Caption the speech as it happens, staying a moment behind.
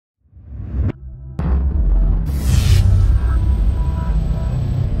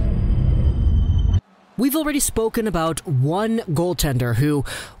We've already spoken about one goaltender who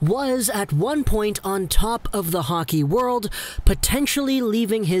was at one point on top of the hockey world, potentially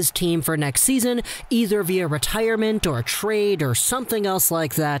leaving his team for next season, either via retirement or trade or something else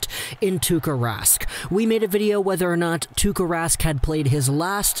like that, in Tuukka Rask. We made a video whether or not Tuukka Rask had played his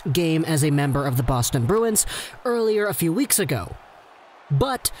last game as a member of the Boston Bruins earlier a few weeks ago.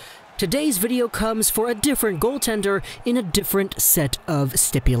 But today's video comes for a different goaltender in a different set of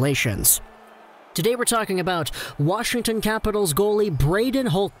stipulations. Today we're talking about Washington Capitals goalie Braden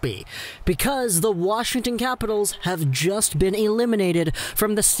Holtby, because the Washington Capitals have just been eliminated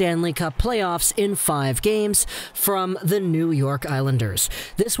from the Stanley Cup Playoffs in 5 games from the New York Islanders.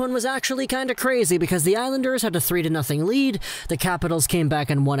 This one was actually kind of crazy because the Islanders had a 3-0 lead, the Capitals came back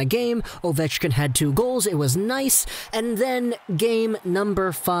and won a game, Ovechkin had 2 goals, it was nice, and then game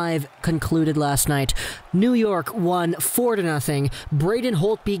number 5 concluded last night. New York won 4-0, Braden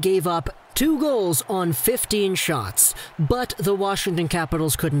Holtby gave up 2 goals on 15 shots, but the Washington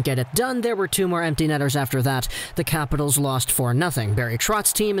Capitals couldn't get it done. There were 2 more empty netters after that. The Capitals lost 4-0. Barry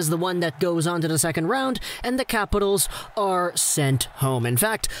Trotz's team is the one that goes on to the second round, and the Capitals are sent home. In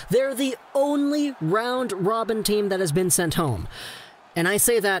fact, they're the only round-robin team that has been sent home. And I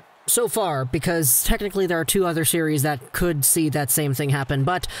say that so far because technically there are 2 other series that could see that same thing happen,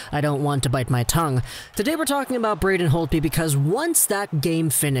 but I don't want to bite my tongue. Today we're talking about Braden Holtby because once that game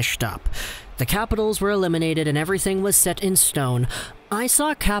finished up, the Capitals were eliminated and everything was set in stone. I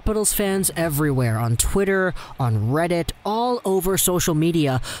saw Capitals fans everywhere, on Twitter, on Reddit, all over social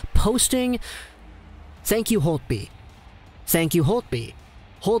media, posting, "Thank you, Holtby. Thank you, Holtby.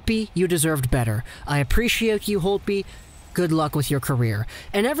 Holtby, you deserved better. I appreciate you, Holtby. Good luck with your career."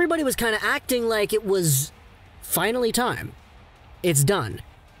 And everybody was kind of acting like it was finally time. It's done.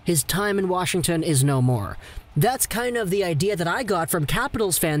 His time in Washington is no more. That's kind of the idea that I got from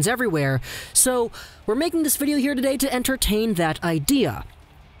Capitals fans everywhere, so we're making this video here today to entertain that idea.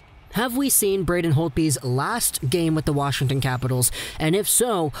 Have we seen Braden Holtby's last game with the Washington Capitals, and if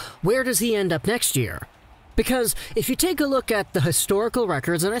so, where does he end up next year? Because if you take a look at the historical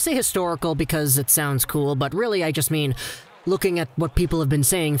records, and I say historical because it sounds cool, but really I just mean looking at what people have been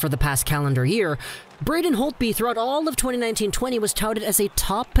saying for the past calendar year, Braden Holtby throughout all of 2019-20 was touted as a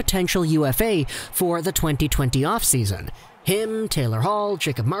top potential UFA for the 2020 offseason. Him, Taylor Hall,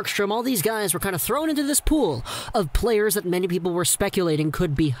 Jacob Markstrom, all these guys were kind of thrown into this pool of players that many people were speculating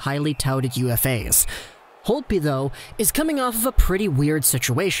could be highly touted UFAs. Holtby, though, is coming off of a pretty weird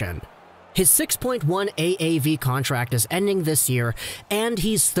situation. His 6.1 AAV contract is ending this year, and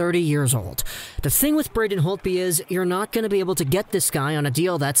he's 30 years old. The thing with Braden Holtby is you're not going to be able to get this guy on a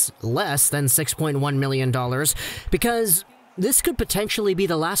deal that's less than $6.1 million, because this could potentially be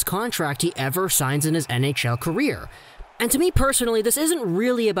the last contract he ever signs in his NHL career. And to me personally, this isn't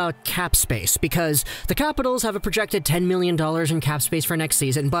really about cap space, because the Capitals have a projected $10 million in cap space for next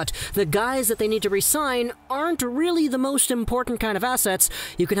season, but the guys that they need to re-sign aren't really the most important kind of assets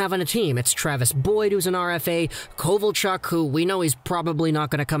you can have on a team. It's Travis Boyd, who's an RFA, Kovalchuk, who we know he's probably not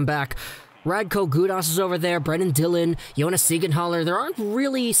going to come back, Radko Gudas is over there, Brendan Dillon, Jonas Siegenthaler. There aren't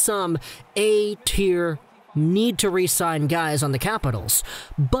really some A-tier need to re-sign guys on the Capitals,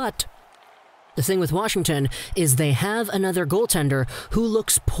 but the thing with Washington is they have another goaltender who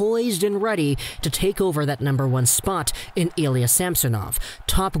looks poised and ready to take over that #1 spot in Ilya Samsonov,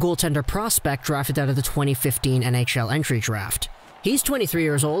 top goaltender prospect drafted out of the 2015 NHL entry draft. He's 23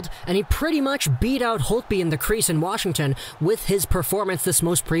 years old, and he pretty much beat out Holtby in the crease in Washington with his performance this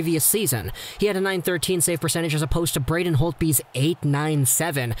most previous season. He had a .913 save percentage as opposed to Braden Holtby's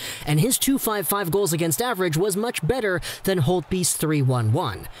 .897, and his .255 goals against average was much better than Holtby's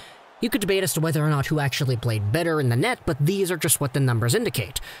 .311. You could debate as to whether or not who actually played better in the net, but these are just what the numbers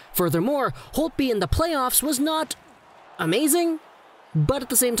indicate. Furthermore, Holtby in the playoffs was not amazing, but at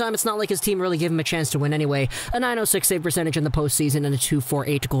the same time, it's not like his team really gave him a chance to win anyway. A .906 save percentage in the postseason and a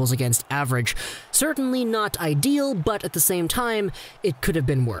 .248 goals against average. Certainly not ideal, but at the same time, it could have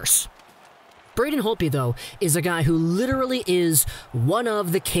been worse. Braden Holtby, though, is a guy who literally is one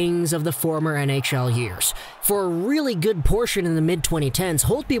of the kings of the former NHL years. For a really good portion in the mid-2010s,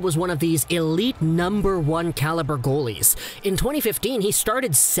 Holtby was one of these elite #1 caliber goalies. In 2015, he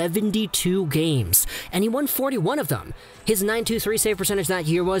started 72 games, and he won 41 of them. His .923 save percentage that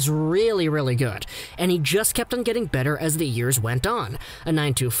year was really, really good, and he just kept on getting better as the years went on. A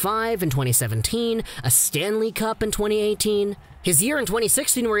 .925 in 2017, a Stanley Cup in 2018. His year in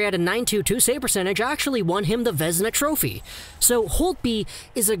 2016, where he had a .922 save percentage, actually won him the Vezina trophy. So Holtby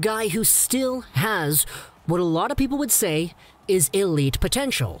is a guy who still has what a lot of people would say is elite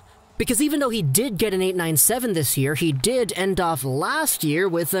potential. Because even though he did get an 8.97 this year, he did end off last year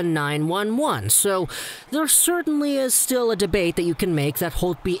with a 9.11. So there certainly is still a debate that you can make that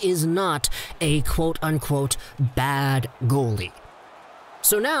Holtby is not a quote-unquote bad goalie.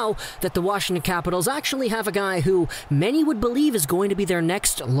 So now that the Washington Capitals actually have a guy who many would believe is going to be their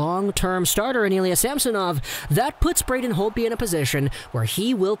next long-term starter in Ilya Samsonov, that puts Braden Holtby in a position where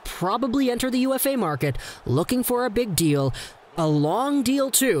he will probably enter the UFA market looking for a big deal, a long deal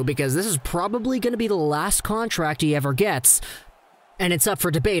too, because this is probably going to be the last contract he ever gets. And it's up for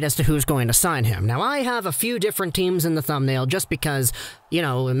debate as to who's going to sign him. Now, I have a few different teams in the thumbnail just because, you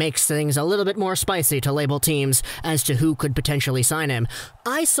know, it makes things a little bit more spicy to label teams as to who could potentially sign him.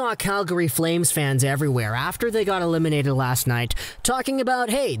 I saw Calgary Flames fans everywhere after they got eliminated last night talking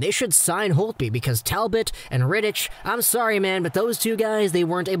about, hey, they should sign Holtby because Talbot and Rittich, I'm sorry, man, but those two guys, they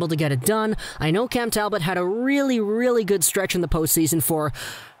weren't able to get it done. I know Cam Talbot had a really, really good stretch in the postseason for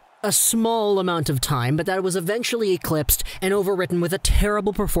a small amount of time, but that was eventually eclipsed and overwritten with a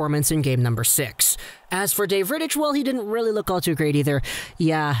terrible performance in game number 6. As for Dave Rittich, well, he didn't really look all too great either.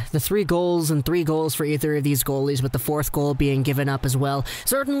 Yeah, the 3 goals for either of these goalies, with the 4th goal being given up as well,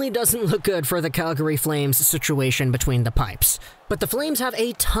 certainly doesn't look good for the Calgary Flames situation between the pipes. But the Flames have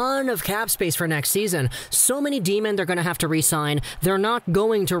a ton of cap space for next season. So many D-men they're going to have to re-sign. They're not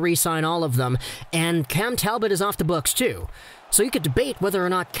going to re-sign all of them, and Cam Talbot is off the books too. So you could debate whether or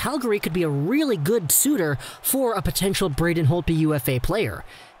not Calgary could be a really good suitor for a potential Braden Holtby UFA player.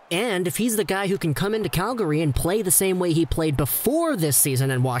 And if he's the guy who can come into Calgary and play the same way he played before this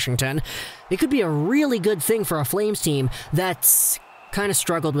season in Washington, it could be a really good thing for a Flames team that's kind of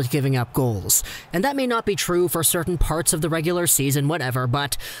struggled with giving up goals. And that may not be true for certain parts of the regular season, whatever,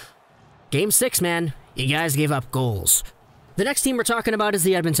 but Game 6, man, you guys gave up goals. The next team we're talking about is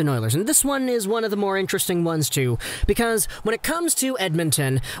the Edmonton Oilers, and this one is one of the more interesting ones too, because when it comes to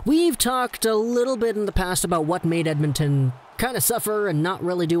Edmonton, we've talked a little bit in the past about what made Edmonton kind of suffer and not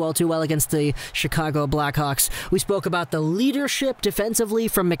really do all too well against the Chicago Blackhawks. We spoke about the leadership defensively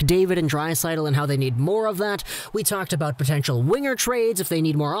from McDavid and Draisaitl and how they need more of that. We talked about potential winger trades if they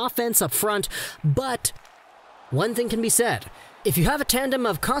need more offense up front, but one thing can be said. If you have a tandem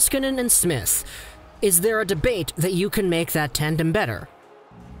of Koskinen and Smith, is there a debate that you can make that tandem better?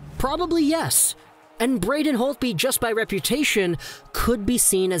 Probably yes. And Braden Holtby, just by reputation, could be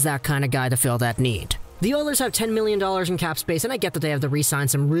seen as that kind of guy to fill that need. The Oilers have $10 million in cap space, and I get that they have to re-sign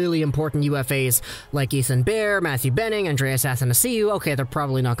some really important UFAs like Ethan Bear, Matthew Benning, Andreas Athanasiou. Okay, they're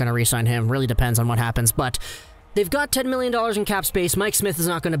probably not going to re-sign him. Really depends on what happens, but they've got $10 million in cap space. Mike Smith is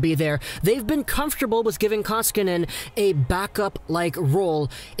not going to be there. They've been comfortable with giving Koskinen a backup-like role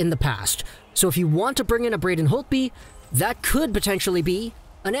in the past. So if you want to bring in a Braden Holtby, that could potentially be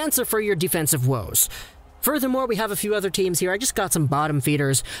an answer for your defensive woes. Furthermore, we have a few other teams here. I just got some bottom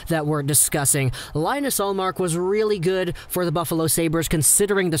feeders that we're discussing. Linus Ullmark was really good for the Buffalo Sabres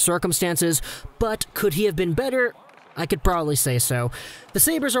considering the circumstances, but could he have been better? I could probably say so. The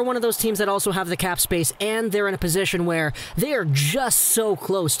Sabres are one of those teams that also have the cap space, and they're in a position where they are just so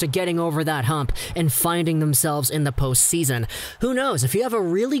close to getting over that hump and finding themselves in the postseason. Who knows? If you have a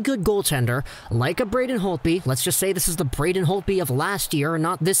really good goaltender, like a Braden Holtby, let's just say this is the Braden Holtby of last year,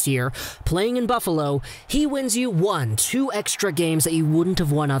 not this year, playing in Buffalo, he wins you 1-2 extra games that you wouldn't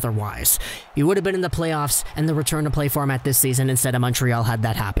have won otherwise. You would have been in the playoffs and the return to play format this season instead of Montreal had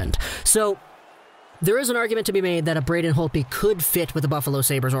that happened. So there is an argument to be made that a Braden Holtby could fit with the Buffalo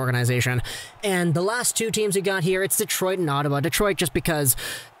Sabres organization. And the last 2 teams we got here, it's Detroit and Ottawa. Detroit just because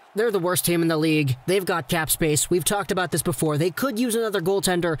they're the worst team in the league. They've got cap space. We've talked about this before. They could use another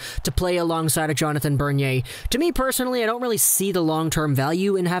goaltender to play alongside of Jonathan Bernier. To me personally, I don't really see the long-term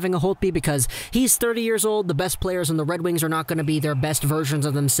value in having a Holtby because he's 30 years old. The best players in the Red Wings are not going to be their best versions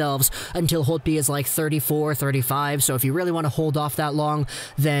of themselves until Holtby is like 34, 35. So if you really want to hold off that long,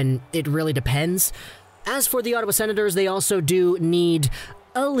 then it really depends. As for the Ottawa Senators, they also do need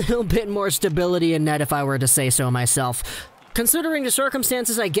a little bit more stability in net, if I were to say so myself. Considering the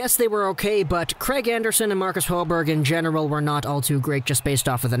circumstances, I guess they were okay, but Craig Anderson and Marcus Hoiberg in general were not all too great just based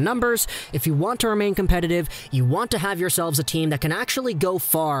off of the numbers. If you want to remain competitive, you want to have yourselves a team that can actually go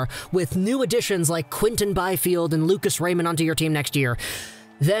far with new additions like Quinton Byfield and Lucas Raymond onto your team next year,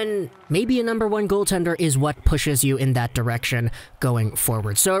 then maybe a number 1 goaltender is what pushes you in that direction going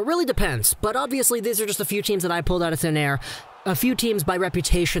forward. So it really depends, but obviously these are just a few teams that I pulled out of thin air. a few teams by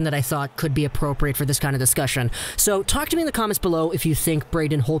reputation that I thought could be appropriate for this kind of discussion. So talk to me in the comments below if you think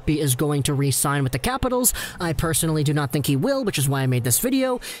Braden Holtby is going to re-sign with the Capitals. I personally do not think he will, which is why I made this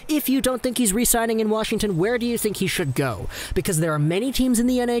video. If you don't think he's re-signing in Washington, where do you think he should go? Because there are many teams in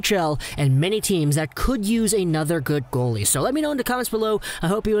the NHL and many teams that could use another good goalie. So let me know in the comments below. I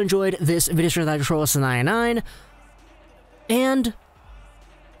hope you enjoyed this video. And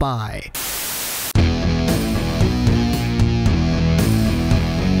bye.